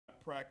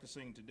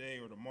practicing today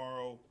or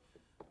tomorrow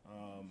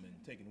and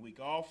taking the week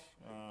off.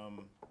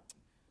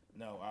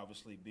 No,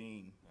 obviously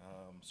being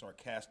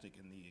sarcastic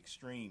in the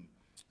extreme.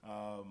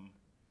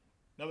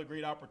 Another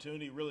great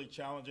opportunity, really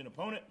challenging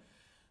opponent.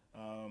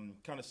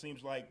 Kind of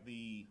seems like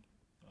the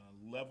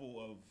level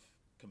of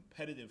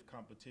competitive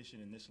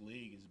competition in this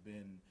league has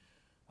been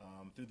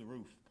through the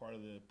roof. Part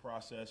of the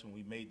process when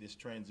we made this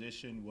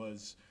transition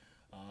was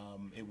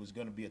it was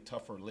going to be a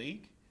tougher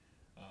league.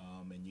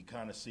 And you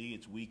kind of see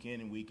it's week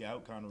in and week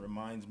out, kind of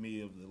reminds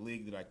me of the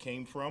league that I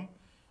came from.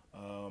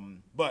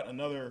 But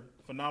another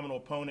phenomenal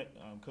opponent.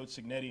 Coach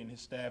Cignetti and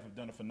his staff have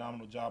done a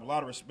phenomenal job. A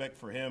lot of respect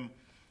for him.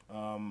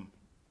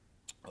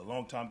 A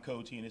longtime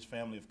coach. He and his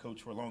family have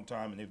coached for a long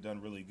time, and they've done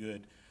really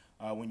good.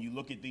 When you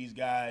look at these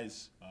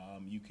guys,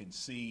 you can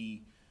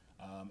see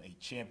a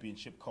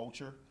championship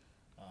culture.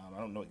 I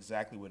don't know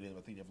exactly what it is.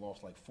 I think they've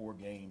lost like 4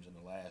 games in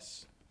the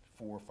last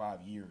 4 or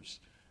 5 years.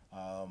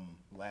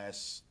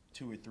 Last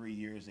 2 or 3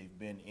 years, they've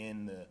been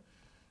in the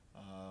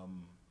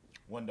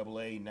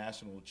 1AA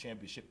National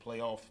Championship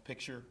playoff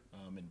picture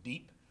and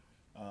deep.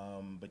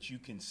 But you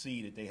can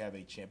see that they have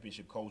a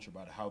championship culture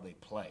about how they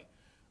play.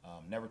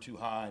 Never too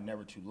high,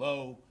 never too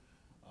low.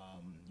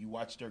 You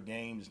watch their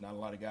games, there's not a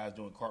lot of guys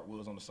doing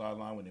cartwheels on the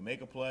sideline when they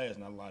make a play. There's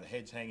not a lot of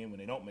heads hanging when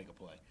they don't make a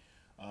play.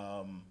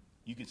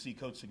 You can see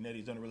Coach Cignetti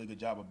has done a really good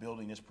job of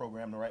building this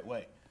program the right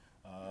way.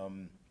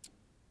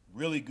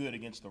 Really good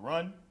against the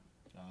run.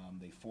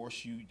 They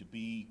force you to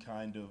be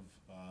kind of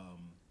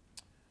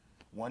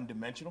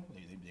one-dimensional.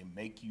 They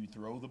make you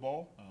throw the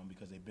ball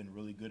because they've been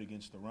really good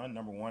against the run.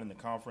 Number 1 in the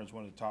conference,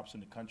 one of the tops in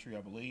the country,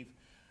 I believe.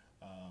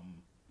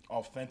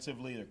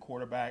 Offensively, their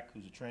quarterback,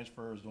 who's a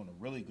transfer, is doing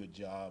a really good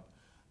job.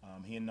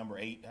 He and number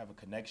 8 have a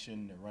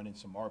connection. They're running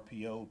some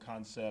RPO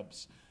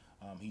concepts.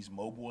 He's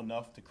mobile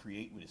enough to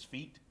create with his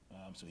feet,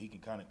 so he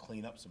can kind of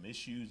clean up some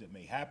issues that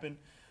may happen.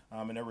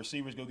 And their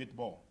receivers go get the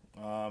ball.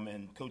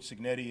 And Coach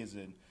Cignetti is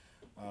an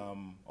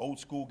old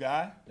school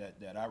guy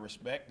that I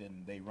respect,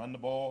 and they run the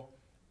ball,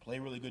 play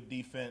really good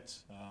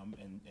defense,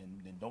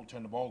 and don't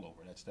turn the ball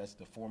over. That's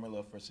the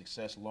formula for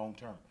success long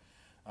term.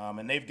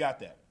 And they've got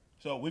that.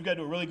 So we've got to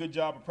do a really good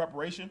job of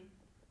preparation.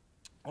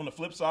 On the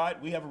flip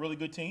side, we have a really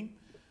good team.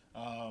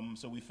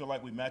 So we feel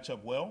like we match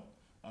up well.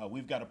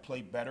 We've got to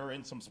play better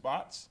in some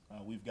spots.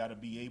 We've got to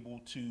be able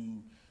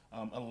to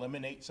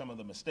eliminate some of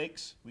the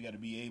mistakes. We got to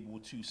be able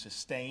to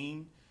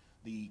sustain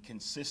the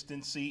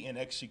consistency and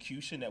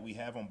execution that we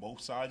have on both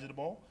sides of the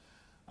ball.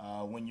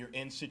 When you're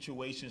in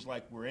situations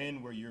like we're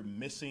in, where you're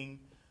missing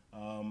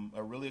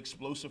a really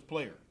explosive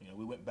player.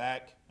 We went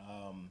back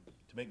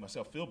to make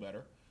myself feel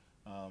better,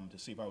 to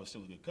see if I was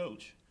still a good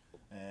coach.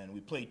 And we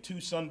played 2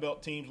 Sun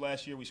Belt teams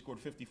last year. We scored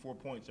 54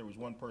 points. There was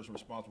one person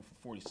responsible for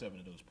 47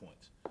 of those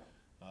points.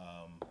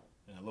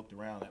 And I looked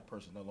around, that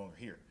person's no longer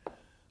here.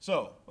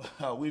 So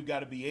we've got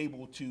to be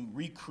able to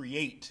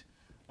recreate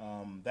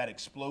that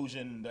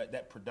explosion,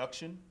 that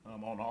production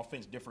on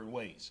offense different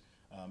ways.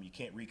 You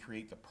can't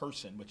recreate the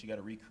person, but you got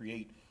to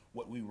recreate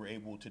what we were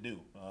able to do.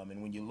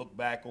 And when you look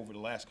back over the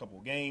last couple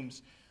of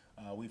games,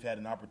 we've had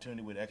an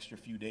opportunity with extra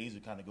few days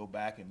to kind of go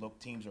back and look.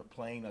 Teams are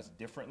playing us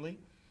differently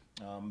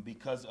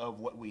because of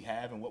what we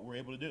have and what we're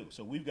able to do.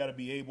 So we've got to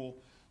be able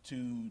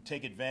to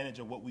take advantage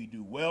of what we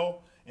do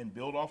well and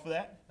build off of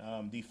that.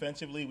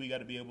 Defensively, we got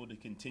to be able to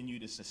continue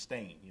to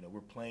sustain.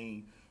 We're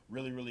playing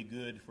really, really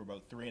good for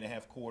about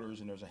 3.5 quarters,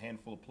 and there's a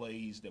handful of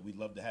plays that we'd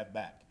love to have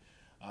back.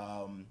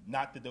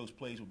 Not that those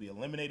plays will be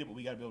eliminated, but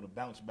we got to be able to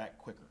bounce back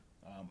quicker.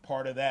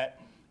 Part of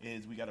that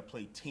is we got to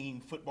play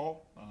team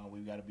football.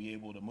 We've got to be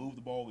able to move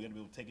the ball. We got to be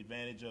able to take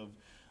advantage of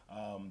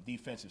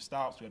defensive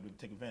stops. We got to be able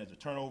to take advantage of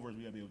turnovers.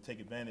 We got to be able to take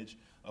advantage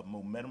of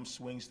momentum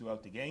swings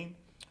throughout the game.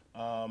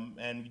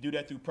 And we do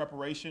that through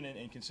preparation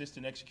and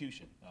consistent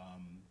execution.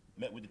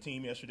 Met with the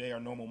team yesterday, our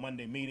normal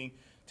Monday meeting.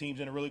 Team's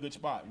in a really good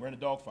spot. We're in a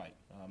dogfight.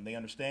 They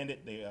understand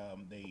it.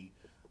 They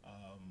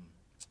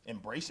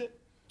embrace it.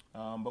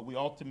 But we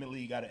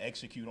ultimately got to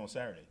execute on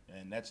Saturday.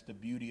 And that's the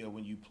beauty of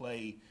when you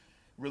play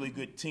really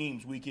good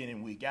teams week in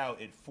and week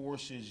out. It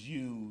forces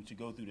you to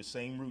go through the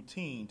same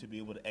routine to be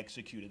able to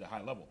execute at a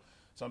high level.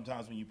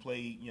 Sometimes when you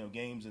play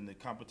games and the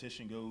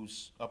competition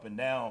goes up and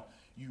down,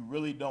 you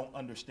really don't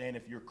understand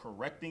if you're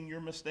correcting your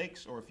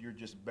mistakes or if you're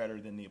just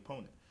better than the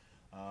opponent.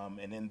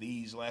 And in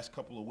these last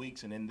couple of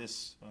weeks and in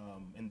this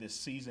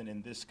season,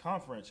 in this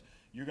conference,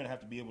 you're going to have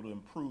to be able to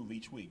improve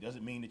each week.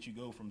 Doesn't mean that you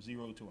go from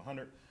 0 to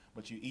 100,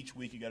 but each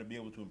week you got to be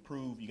able to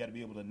improve. You got to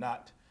be able to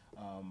not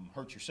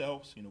hurt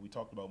yourselves. We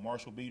talked about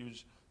Marshall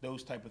beaters.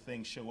 Those type of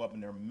things show up,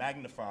 and they're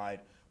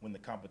magnified when the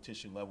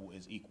competition level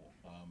is equal.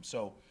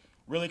 So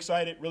really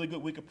excited, really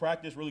good week of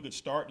practice, really good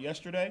start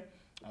yesterday.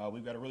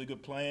 We've got a really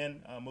good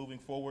plan moving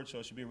forward, so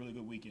it should be a really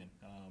good weekend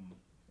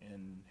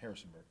in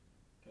Harrisonburg.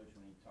 Coach,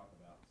 when you talk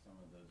about some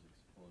of those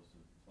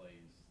explosive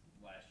plays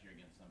last year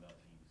against Sun Belt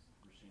teams,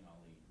 Rasheen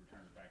Ali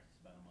returned to practice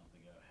about a month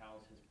ago.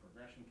 How's his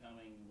progression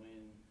coming?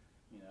 When,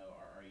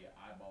 are you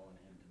eyeballing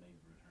him to maybe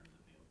return to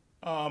the field?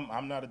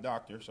 I'm not a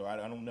doctor, so I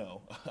don't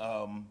know.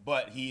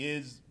 But he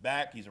is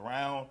back. He's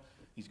around.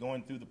 He's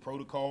going through the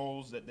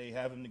protocols that they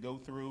have him to go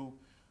through.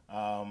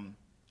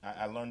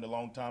 I learned a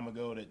long time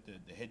ago that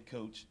the head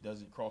coach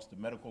doesn't cross the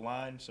medical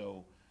line.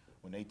 So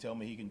when they tell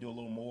me he can do a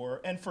little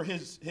more, and for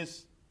his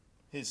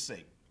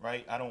sake,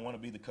 right? I don't want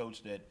to be the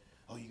coach that,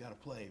 oh, you got to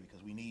play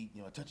because we need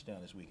a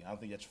touchdown this weekend. I don't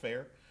think that's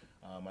fair.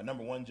 My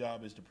number one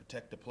job is to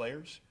protect the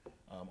players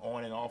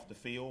on and off the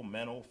field,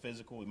 mental,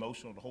 physical,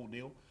 emotional, the whole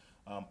deal.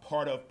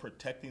 Part of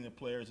protecting the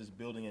players is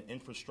building an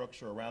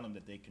infrastructure around them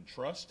that they can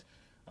trust.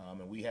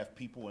 And we have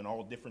people in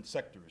all different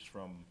sectors,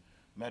 from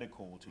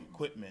medical to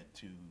equipment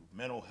to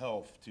mental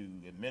health to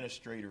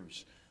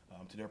administrators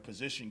to their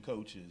position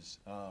coaches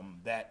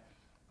that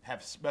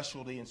have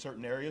specialty in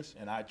certain areas,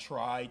 and I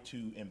try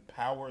to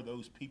empower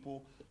those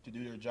people to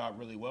do their job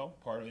really well.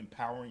 Part of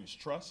empowering is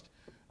trust.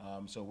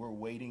 So we're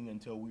waiting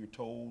until we're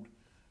told,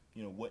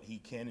 what he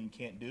can and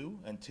can't do.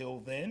 Until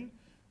then,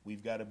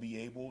 we've got to be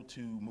able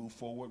to move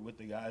forward with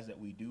the guys that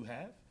we do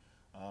have.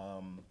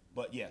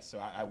 But yes, so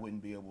I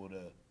wouldn't be able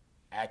to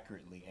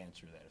accurately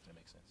answer that, if that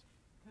makes sense.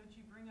 Coach,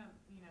 you bring up,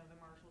 the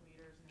Marshall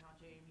beaters and how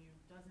JMU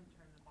doesn't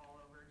turn the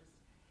ball over. Just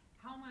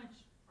how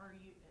much are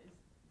you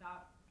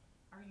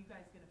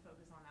guys going to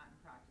focus on that in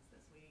practice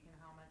this week, and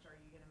how much are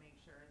you going to make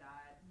sure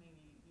that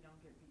maybe you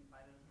don't get beat by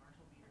those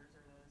Marshall beaters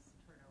or those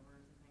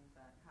turnovers and things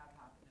that have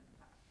happened in the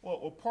past?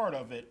 Well, part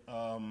of it,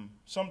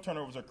 some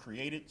turnovers are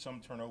created,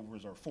 some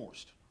turnovers are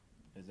forced.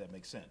 Does that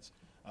make sense?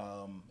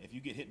 If you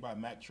get hit by a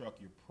Mack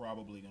truck, you're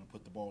probably going to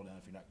put the ball down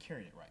if you're not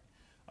carrying it right.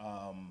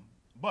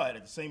 But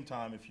at the same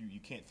time, if you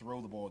can't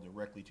throw the ball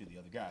directly to the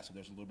other guy, so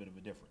there's a little bit of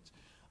a difference.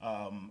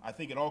 I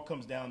think it all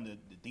comes down to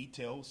the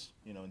details,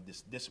 and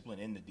this discipline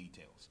in the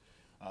details.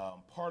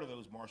 Part of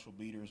those Marshall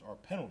beaters are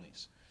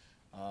penalties.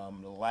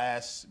 The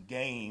last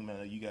game,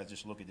 you guys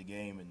just look at the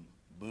game and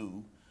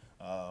boo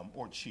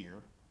or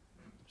cheer.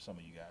 Some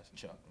of you guys,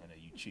 Chuck, I know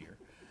you cheer.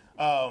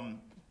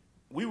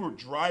 We were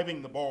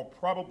driving the ball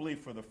probably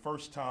for the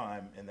first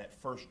time in that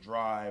first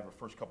drive or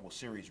first couple of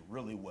series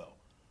really well.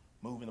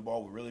 Moving the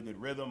ball with really good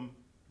rhythm,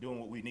 doing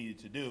what we needed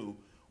to do.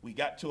 We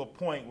got to a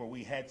point where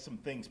we had some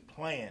things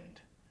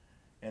planned,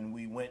 and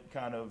we went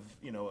kind of,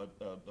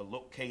 a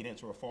look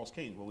cadence or a false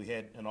cadence where we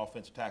had an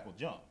offensive tackle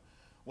jump.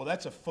 Well,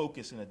 that's a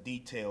focus and a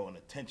detail and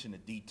attention to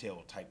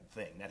detail type of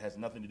thing. That has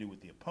nothing to do with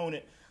the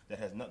opponent. That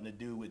has nothing to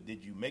do with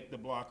did you make the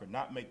block or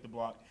not make the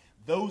block.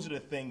 Those are the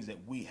things that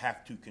we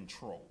have to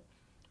control.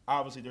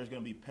 Obviously, there's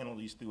going to be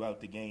penalties throughout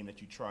the game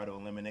that you try to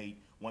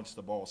eliminate once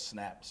the ball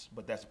snaps,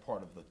 but that's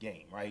part of the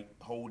game, right?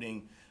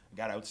 Holding,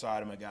 got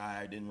outside of my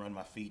guy, didn't run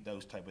my feet,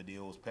 those type of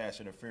deals, pass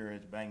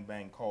interference, bang,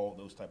 bang, call,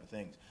 those type of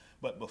things.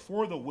 But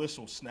before the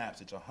whistle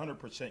snaps, it's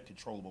 100%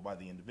 controllable by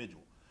the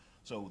individual.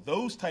 So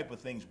those type of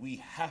things we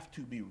have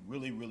to be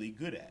really, really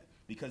good at,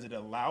 because it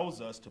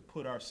allows us to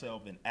put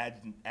ourselves in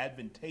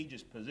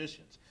advantageous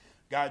positions.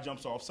 Guy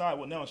jumps offside,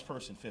 well, now it's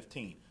 1st and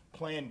 15.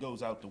 Plan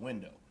goes out the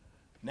window.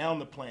 Now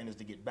the plan is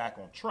to get back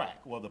on track.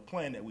 Well, the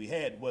plan that we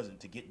had wasn't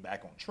to get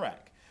back on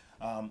track.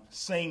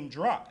 Same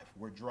drive.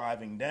 We're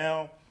driving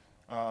down.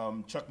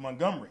 Chuck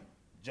Montgomery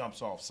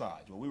jumps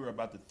offside. Well, we were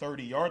about the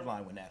 30-yard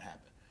line when that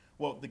happened.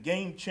 Well, the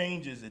game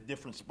changes at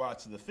different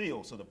spots of the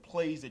field. So the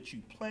plays that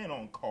you plan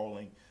on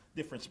calling,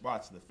 different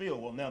spots of the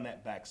field, well, now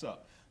that backs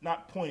up.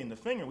 Not pointing the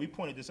finger. We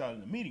pointed this out in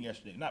the meeting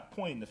yesterday. Not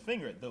pointing the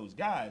finger at those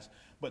guys,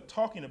 but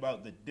talking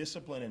about the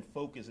discipline and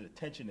focus and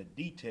attention to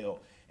detail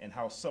and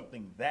how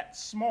something that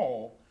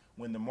small,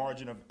 when the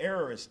margin of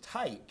error is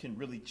tight, can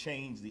really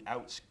change the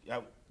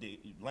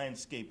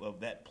landscape of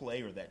that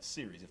play or that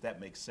series, if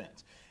that makes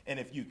sense. And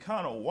if you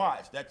kind of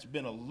watch, that's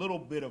been a little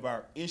bit of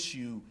our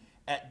issue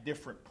at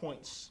different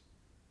points,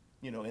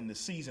 in the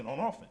season on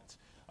offense.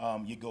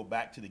 You go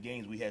back to the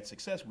games we had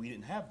success, we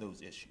didn't have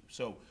those issues.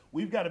 So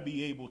we've got to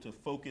be able to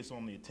focus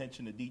on the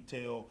attention to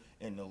detail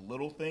and the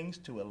little things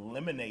to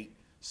eliminate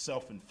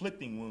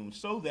self-inflicting wounds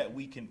so that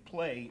we can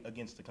play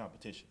against the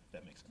competition, if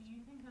that makes sense. Do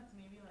you think that's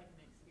maybe like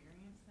an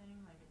experience thing?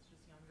 Like it's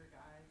just younger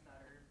guys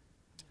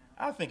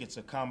that are, I think it's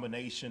a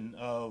combination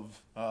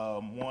of,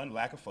 one,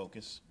 lack of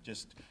focus.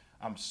 Just,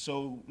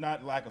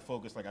 not lack of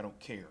focus like I don't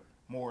care.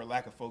 More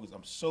lack of focus.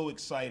 I'm so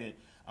excited.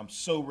 I'm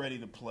so ready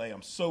to play.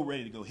 I'm so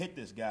ready to go hit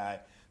this guy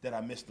that I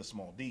missed the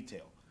small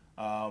detail.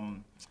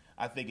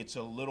 I think it's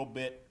a little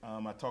bit,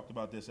 I talked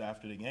about this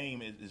after the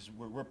game,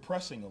 we're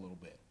pressing a little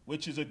bit,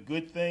 which is a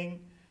good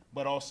thing,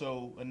 but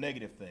also a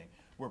negative thing.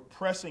 We're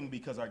pressing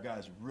because our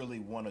guys really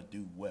want to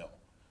do well.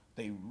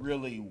 They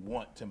really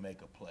want to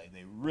make a play.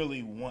 They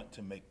really want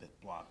to make the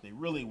block. They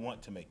really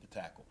want to make the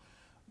tackle.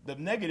 The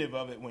negative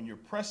of it, when you're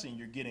pressing,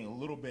 you're getting a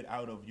little bit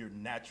out of your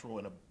natural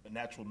and a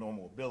natural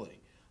normal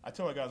ability. I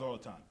tell our guys all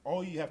the time,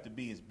 all you have to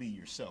be is be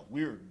yourself.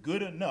 We're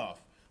good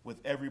enough with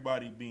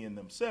everybody being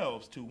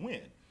themselves to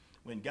win.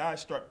 When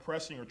guys start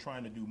pressing or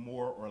trying to do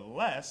more or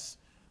less,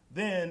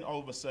 then all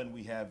of a sudden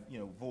we have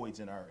voids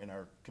in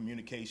our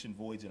communication,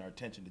 voids in our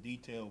attention to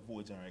detail,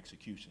 voids in our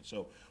execution.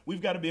 So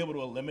we've got to be able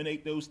to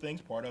eliminate those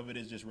things. Part of it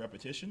is just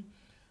repetition.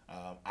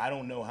 I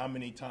don't know how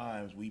many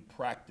times we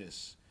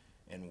practice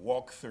and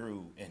walked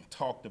through and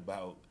talked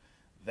about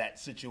that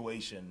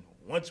situation.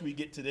 Once we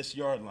get to this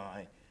yard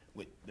line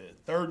with the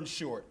 3rd and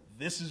short,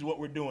 this is what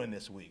we're doing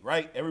this week,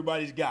 right?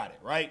 Everybody's got it,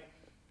 right?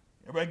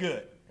 Everybody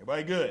good?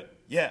 Everybody good?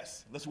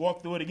 Yes. Let's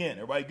walk through it again.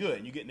 Everybody good?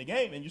 And you get in the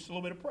game and you're just a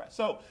little bit oppressed.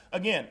 So,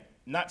 again,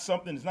 it's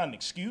not an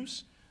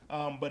excuse,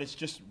 but it's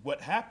just what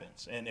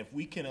happens. And if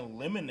we can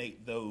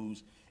eliminate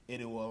those,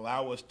 it will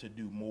allow us to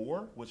do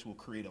more, which will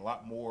create a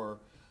lot more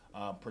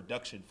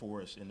production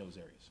for us in those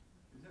areas.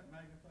 Is that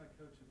magnified,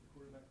 Coach, at the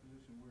quarterback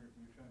position where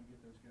you're trying to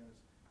get those guys,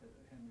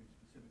 Henry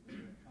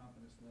specifically, that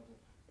confidence level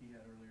he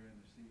had earlier in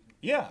the season?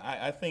 Yeah,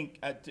 I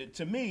think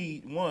to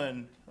me,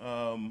 one,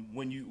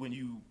 when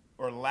you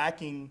are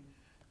lacking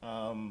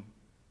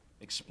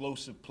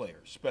explosive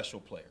players, special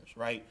players,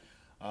 right?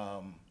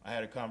 I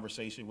had a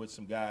conversation with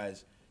some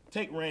guys.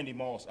 Take Randy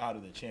Moss out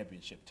of the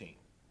championship team,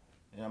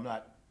 and I'm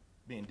not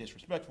being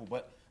disrespectful,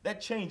 but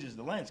that changes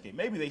the landscape.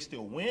 Maybe they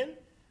still win,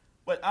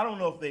 but I don't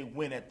know if they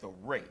win at the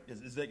rate.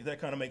 Does that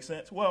kind of make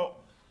sense?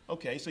 Well,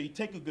 okay, so you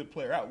take a good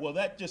player out. Well,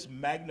 that just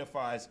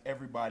magnifies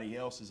everybody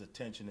else's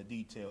attention to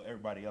detail,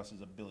 everybody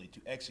else's ability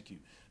to execute.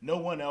 No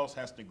one else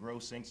has to grow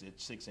 6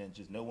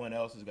 inches. No one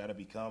else has got to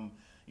become,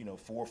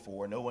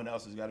 4'4". No one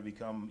else has got to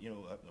become,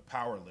 a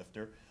power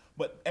lifter.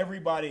 But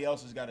everybody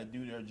else has got to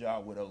do their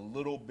job with a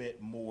little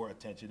bit more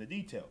attention to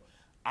detail.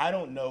 I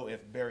don't know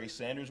if Barry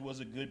Sanders was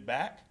a good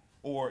back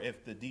or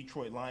if the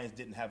Detroit Lions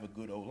didn't have a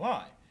good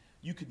O-line.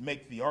 You could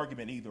make the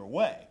argument either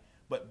way.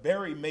 But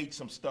Barry made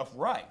some stuff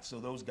right, so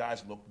those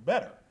guys looked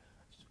better.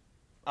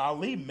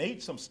 Ali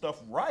made some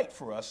stuff right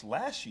for us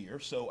last year,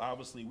 so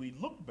obviously we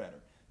looked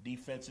better.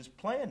 Defense is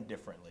playing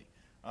differently.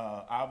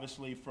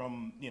 Obviously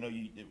from, the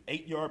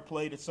 8-yard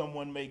play that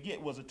someone may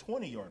get was a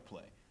 20-yard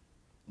play.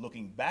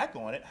 Looking back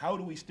on it, how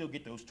do we still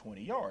get those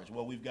 20 yards?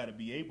 Well, we've got to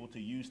be able to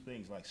use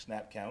things like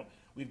snap count.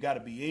 We've got to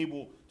be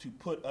able to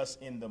put us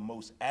in the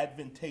most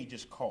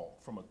advantageous call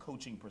from a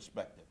coaching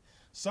perspective.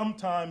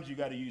 Sometimes you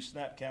got to use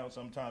snap count.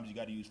 Sometimes you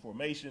got to use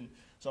formation.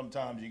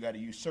 Sometimes you got to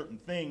use certain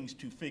things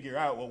to figure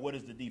out, well, what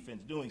is the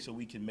defense doing so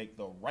we can make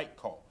the right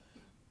call.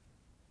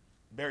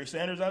 Barry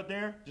Sanders out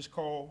there, just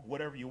call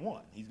whatever you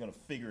want. He's going to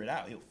figure it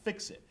out. He'll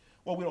fix it.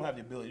 Well, we don't have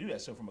the ability to do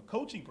that. So from a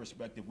coaching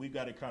perspective, we've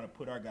got to kind of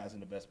put our guys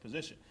in the best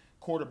position.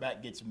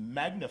 Quarterback gets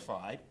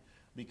magnified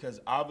because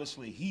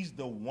obviously he's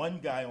the one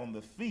guy on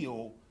the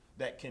field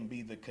that can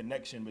be the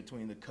connection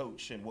between the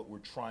coach and what we're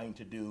trying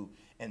to do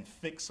and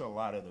fix a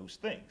lot of those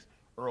things.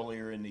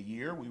 Earlier in the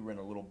year, we were in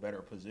a little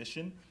better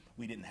position.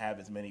 We didn't have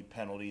as many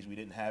penalties. We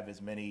didn't have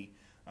as many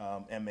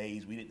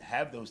MAs. We didn't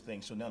have those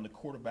things. So now the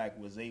quarterback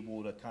was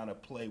able to kind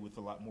of play with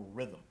a lot more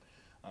rhythm.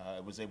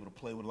 Was able to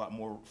play with a lot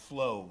more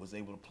flow, was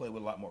able to play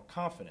with a lot more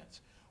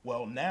confidence.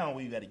 Well, now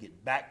we've got to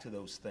get back to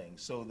those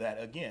things so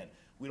that, again,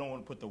 we don't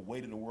want to put the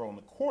weight of the world on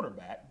the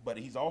quarterback, but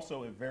he's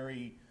also a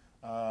very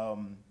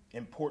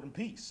important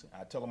piece.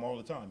 I tell him all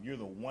the time, you're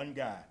the one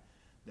guy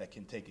that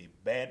can take a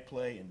bad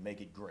play and make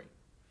it great.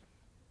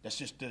 That's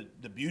just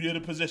the beauty of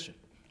the position.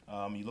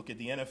 You look at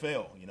the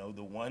NFL,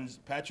 the ones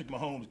Patrick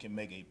Mahomes can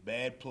make a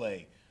bad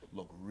play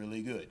look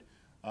really good.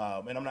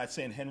 And I'm not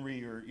saying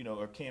Henry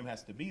or Cam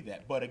has to be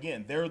that, but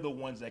again, they're the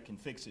ones that can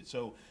fix it.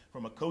 So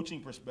from a coaching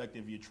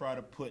perspective, you try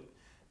to put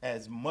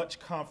as much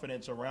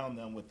confidence around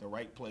them with the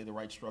right play, the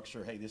right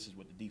structure. Hey, this is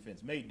what the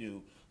defense may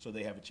do, so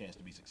they have a chance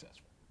to be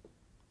successful.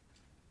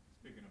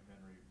 Speaking of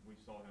Henry, we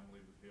saw him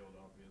leave the field,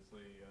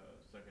 obviously,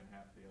 second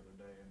half the other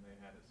day, and they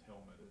had his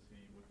helmet. Is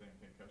he within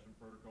concussion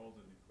protocols?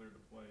 Is he cleared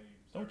to play?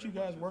 Don't you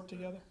guys work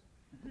together?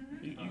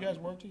 You guys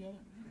work together?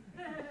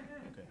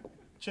 Okay.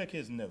 Check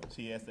his notes.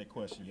 He asked that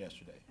question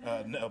yesterday.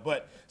 No,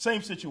 but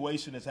same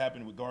situation has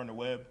happened with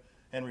Gardner-Webb.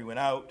 Henry went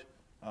out.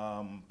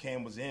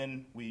 Cam was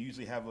in. We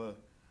usually have a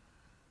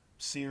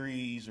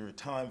series or a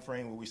time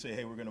frame where we say,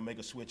 hey, we're going to make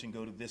a switch and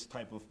go to this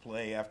type of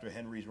play after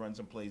Henry's run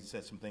some plays and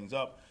set some things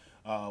up.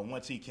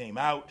 Once he came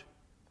out,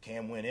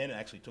 Cam went in and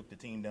actually took the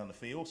team down the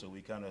field, so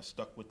we kind of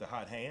stuck with the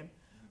hot hand.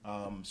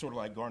 Sort of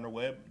like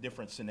Gardner-Webb,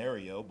 different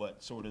scenario,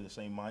 but sort of the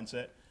same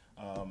mindset.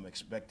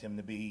 Expect him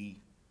to be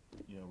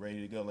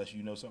ready to go. Unless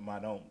you know something I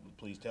don't,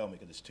 please tell me,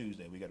 because it's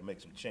Tuesday. We got to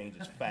make some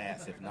changes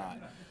fast, if not.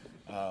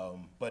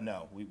 But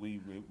no,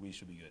 we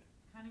should be good.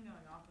 Kind of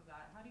going off of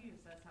that, how do you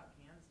assess how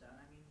Cam's done?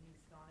 I mean, he's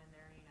gone in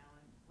there, and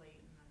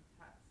late in the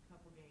past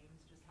couple games.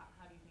 Just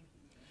how do you think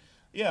he's doing?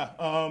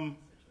 Yeah.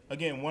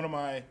 Again, one of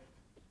my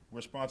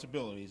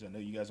responsibilities, I know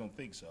you guys don't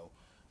think so,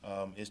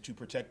 is to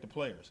protect the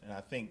players. And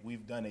I think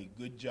we've done a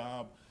good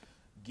job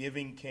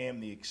giving Cam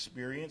the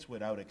experience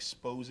without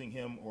exposing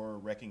him or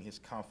wrecking his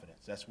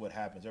confidence. That's what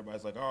happens.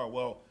 Everybody's like, oh,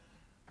 well,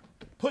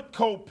 put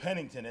Cole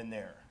Pennington in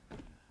there.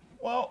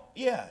 Well,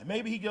 yeah,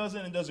 maybe he goes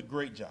in and does a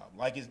great job,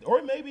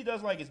 or maybe he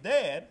does like his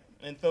dad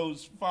and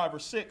throws 5 or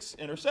 6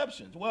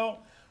 interceptions.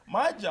 Well,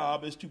 my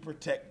job is to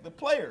protect the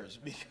players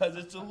because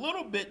it's a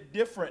little bit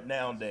different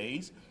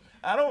nowadays.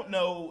 I don't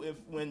know if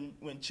when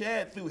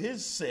Chad threw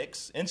his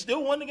 6 and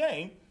still won the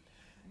game,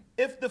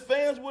 if the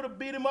fans would have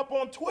beat him up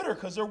on Twitter,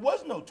 because there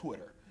was no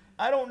Twitter.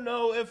 I don't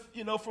know if,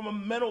 from a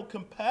mental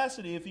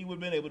capacity, if he would have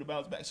been able to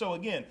bounce back. So,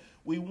 again,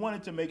 we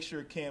wanted to make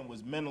sure Cam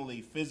was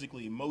mentally,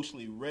 physically,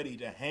 emotionally ready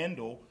to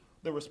handle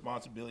the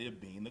responsibility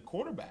of being the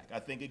quarterback. I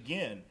think,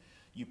 again,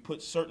 you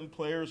put certain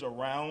players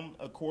around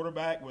a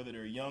quarterback, whether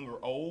they're young or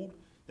old,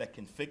 that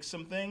can fix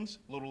some things,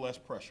 a little less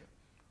pressure.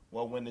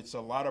 Well, when it's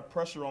a lot of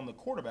pressure on the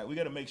quarterback, we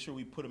got to make sure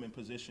we put him in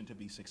position to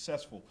be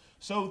successful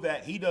so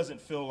that he doesn't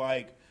feel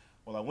like,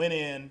 well, I went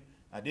in,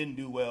 I didn't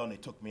do well, and they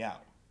took me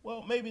out.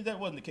 Well, maybe that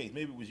wasn't the case.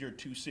 Maybe it was your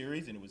 2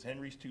 series and it was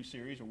Henry's 2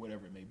 series or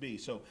whatever it may be.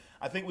 So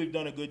I think we've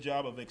done a good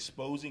job of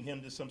exposing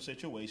him to some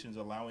situations,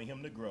 allowing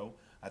him to grow.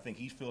 I think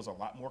he feels a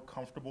lot more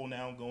comfortable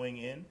now going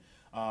in.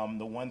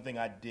 The one thing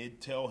I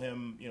did tell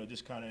him,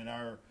 just kind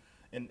of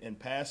in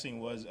passing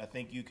was I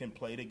think you can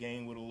play the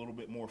game with a little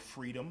bit more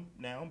freedom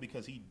now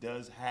because he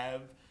does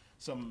have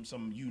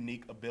some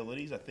unique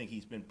abilities. I think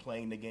he's been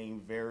playing the game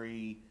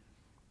very,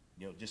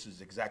 just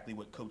as exactly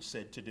what Coach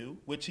said to do,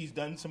 which he's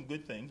done some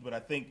good things. But I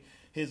think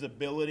his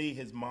ability,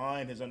 his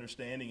mind, his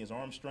understanding, his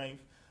arm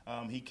strength,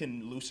 he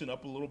can loosen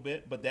up a little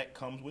bit, but that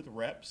comes with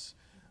reps.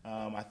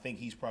 I think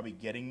he's probably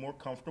getting more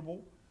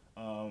comfortable,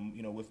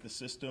 with the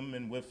system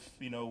and with,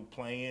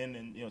 playing.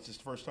 And, it's his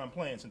first time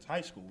playing since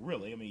high school,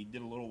 really. I mean, he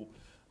did a little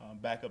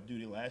backup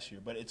duty last year.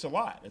 But it's a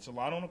lot. It's a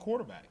lot on a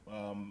quarterback,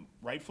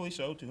 rightfully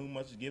so. To whom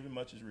much is given,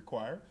 much is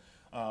required.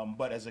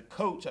 But as a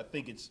coach, I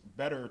think it's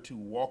better to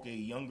walk a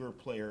younger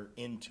player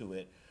into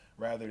it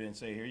rather than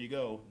say, here you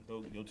go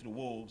to the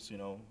Wolves.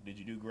 Did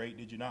you do great?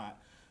 Did you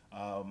not?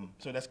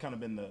 So that's kind of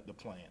been the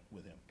plan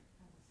with him.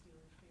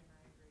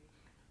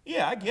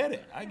 Yeah, I get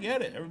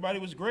it. Everybody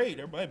was great.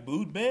 Everybody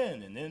booed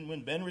Ben, and then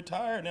when Ben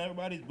retired, now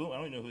everybody's booing. I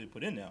don't even know who they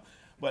put in now,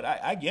 but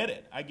I get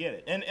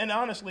it. And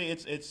honestly,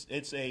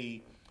 it's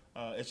a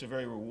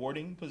very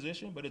rewarding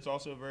position, but it's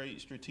also a very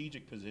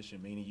strategic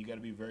position. Meaning you got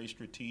to be very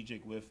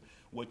strategic with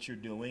what you're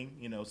doing.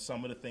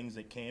 Some of the things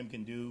that Cam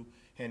can do,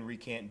 Henry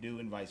can't do,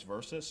 and vice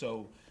versa.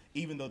 So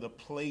even though the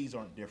plays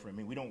aren't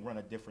different, we don't run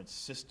a different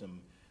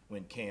system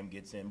when Cam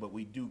gets in, but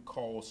we do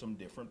call some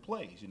different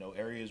plays.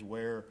 Areas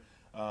where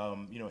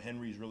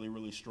Henry's really,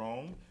 really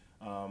strong.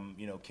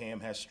 Cam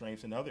has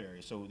strengths in other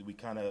areas, so we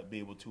kind of be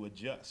able to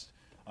adjust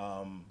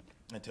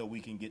until we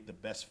can get the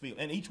best feel.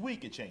 And each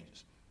week it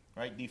changes,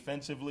 right?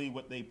 Defensively,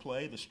 what they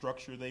play, the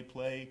structure they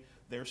play,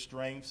 their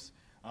strengths.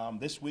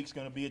 This week's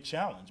going to be a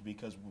challenge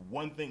because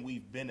one thing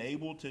we've been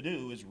able to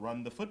do is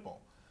run the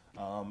football.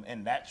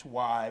 And that's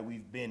why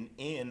we've been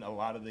in a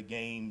lot of the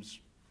games,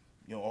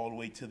 all the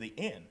way to the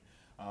end.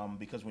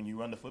 Because when you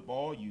run the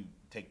football, you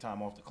take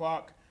time off the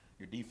clock.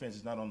 Your defense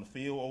is not on the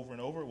field over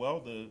and over. Well,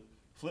 the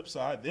flip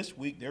side, this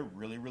week they're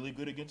really, really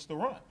good against the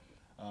run.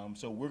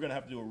 So we're going to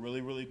have to do a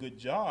really, really good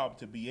job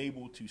to be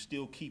able to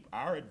still keep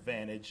our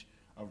advantage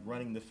of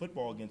running the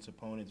football against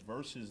opponents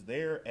versus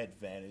their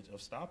advantage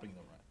of stopping the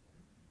run.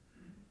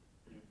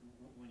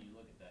 When you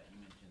look at that,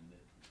 you mentioned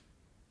that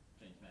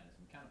James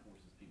Madison kind of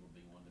forces people to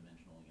be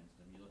one-dimensional against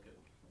him. You look at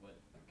what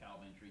Kyle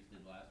Ventries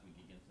did last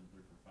week against him,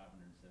 threw for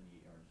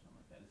 578 yards or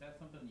something like that. Is that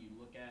something you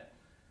look at?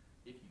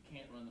 If you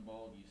can't run the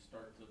ball, do you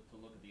start to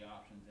look at the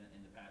options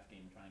in the pass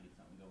game and try and get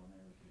something going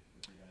there with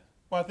your guys?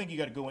 Well, I think you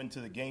got to go into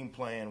the game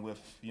plan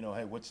with,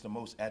 hey, what's the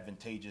most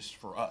advantageous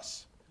for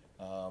us?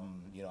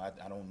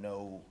 I don't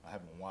know. I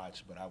haven't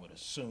watched, but I would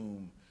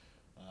assume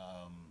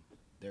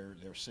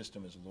their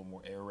system is a little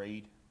more air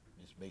raid.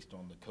 It's based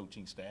on the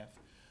coaching staff.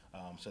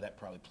 So that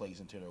probably plays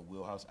into their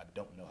wheelhouse. I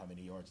don't know how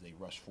many yards they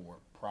rush for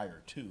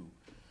prior to.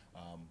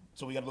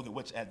 So we got to look at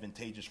what's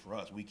advantageous for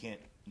us. We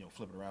can't,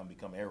 flip it around and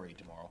become air raid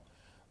tomorrow.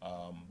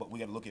 But we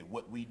got to look at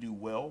what we do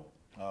well,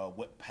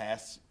 what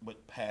pass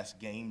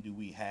game do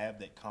we have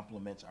that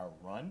complements our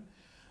run,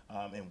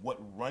 and what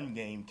run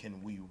game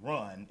can we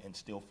run and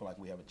still feel like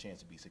we have a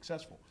chance to be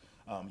successful.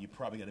 You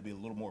probably got to be a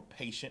little more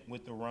patient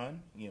with the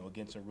run,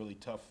 against a really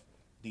tough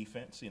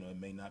defense. It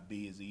may not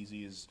be as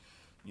easy as,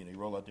 you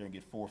roll out there and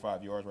get 4 or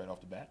 5 yards right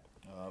off the bat.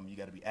 You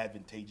got to be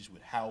advantageous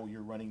with how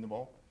you're running the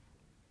ball.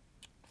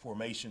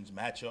 Formations,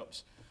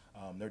 matchups.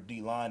 Their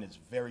D-line is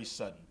very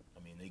sudden.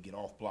 They get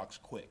off blocks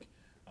quick.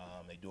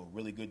 They do a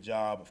really good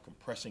job of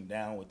compressing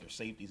down with their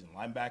safeties and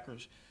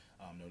linebackers.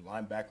 Their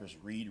linebackers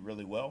read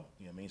really well,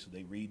 so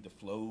they read the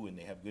flow and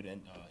they have good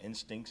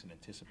instincts and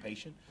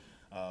anticipation.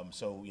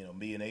 So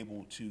being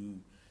able to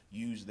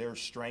use their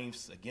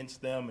strengths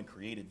against them and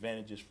create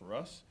advantages for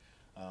us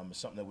is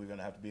something that we're going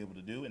to have to be able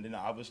to do. And then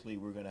obviously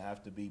we're going to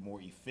have to be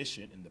more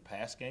efficient in the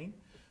pass game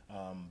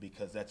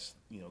because that's,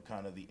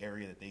 kind of the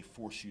area that they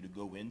force you to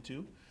go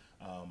into.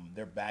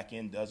 Their back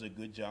end does a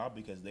good job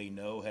because they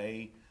know,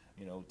 hey,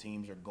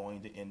 teams are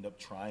going to end up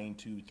trying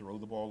to throw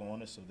the ball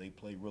on us, so they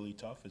play really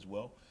tough as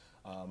well.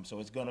 So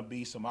it's going to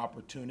be some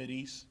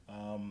opportunities,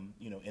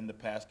 in the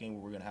pass game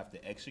where we're going to have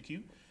to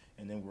execute,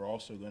 and then we're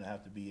also going to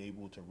have to be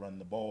able to run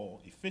the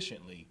ball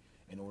efficiently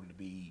in order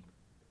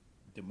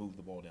to move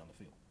the ball down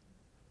the field.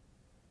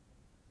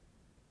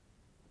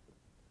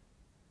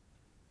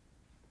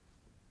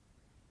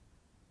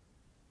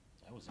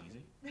 That was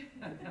easy.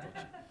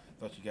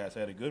 Thought you guys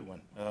had a good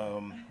one.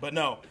 But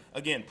no,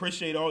 again,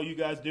 appreciate all you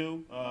guys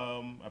do.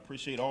 I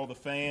appreciate all the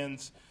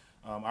fans.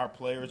 Our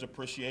players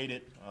appreciate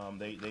it.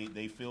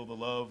 They feel the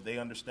love. They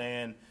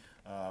understand.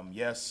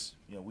 Yes,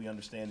 we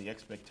understand the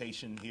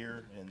expectation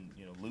here, and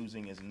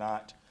losing is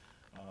not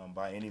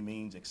by any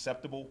means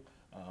acceptable.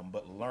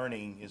 But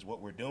learning is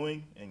what we're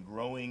doing, and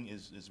growing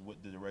is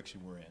what the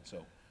direction we're in.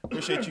 So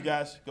appreciate you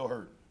guys. Go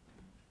Herd.